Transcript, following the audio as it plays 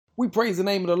We praise the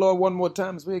name of the Lord one more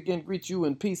time as we again greet you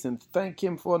in peace and thank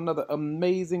Him for another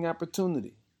amazing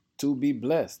opportunity to be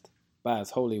blessed by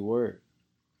His holy word.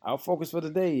 Our focus for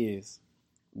today is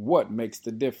what makes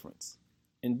the difference.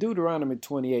 In Deuteronomy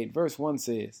 28, verse 1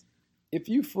 says, "If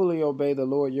you fully obey the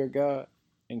Lord your God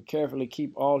and carefully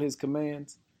keep all His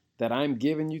commands that I'm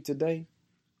giving you today,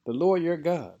 the Lord your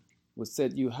God will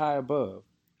set you high above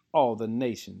all the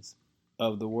nations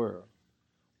of the world."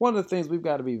 One of the things we've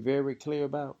got to be very clear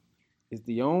about is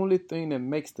the only thing that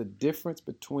makes the difference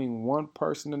between one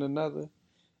person and another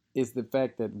is the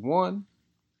fact that one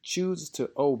chooses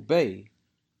to obey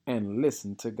and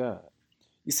listen to God.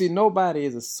 You see, nobody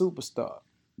is a superstar.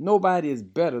 Nobody is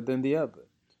better than the other.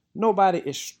 Nobody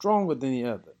is stronger than the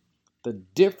other. The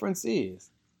difference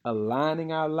is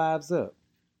aligning our lives up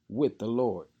with the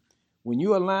Lord. When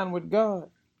you align with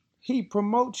God, He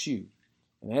promotes you.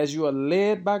 And as you are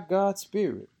led by God's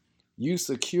Spirit, you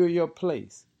secure your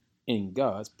place in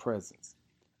God's presence.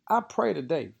 I pray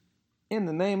today, in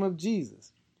the name of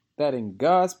Jesus, that in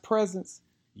God's presence,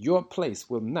 your place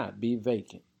will not be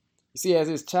vacant. You see, as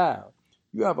His child,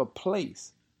 you have a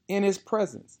place in His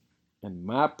presence. And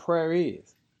my prayer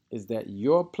is that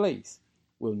your place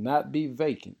will not be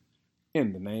vacant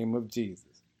in the name of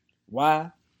Jesus.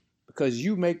 Why? Because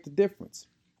you make the difference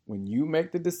when you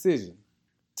make the decision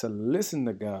to listen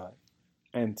to God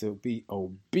and to be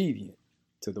obedient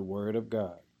to the word of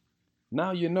God.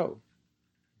 Now you know.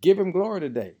 Give Him glory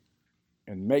today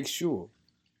and make sure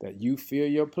that you fill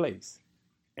your place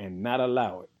and not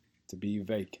allow it to be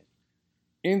vacant.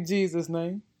 In Jesus'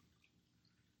 name,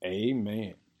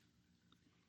 amen.